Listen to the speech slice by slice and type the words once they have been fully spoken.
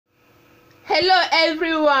Hello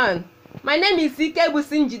everyone, my name is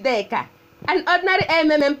Njideka, an ordinary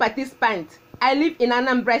MMM participant. I live in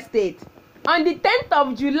Anambra State. On the 10th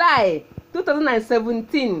of July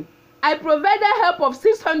 2017, I provided help of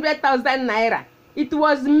 600,000 naira. It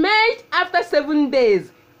was made after 7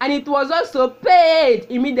 days and it was also paid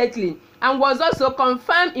immediately and was also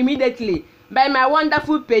confirmed immediately by my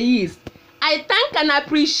wonderful payees. I thank and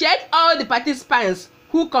appreciate all the participants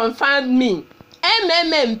who confirmed me.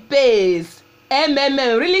 MMM pays.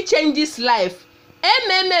 MMM really changes life.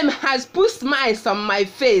 MMM has put smiles on my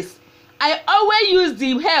face. I always use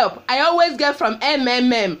the help I always get from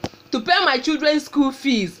MMM to pay my children's school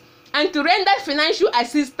fees and to render financial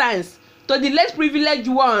assistance to the less privileged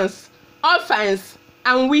ones, orphans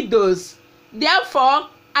and widows. Therefore,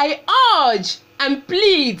 I urge and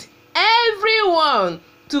plead everyone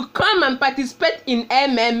to come and participate in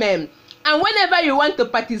MMM. And whenever you want to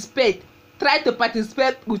participate, try to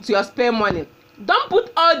participate with your spare money. Don't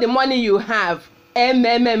put all the money you have.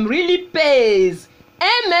 MMM really pays.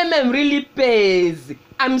 MMM really pays.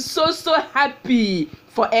 I'm so happy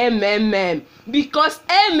for MMM because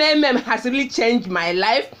MMM has really changed my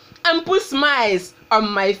life and put smiles on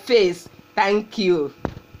my face. Thank you.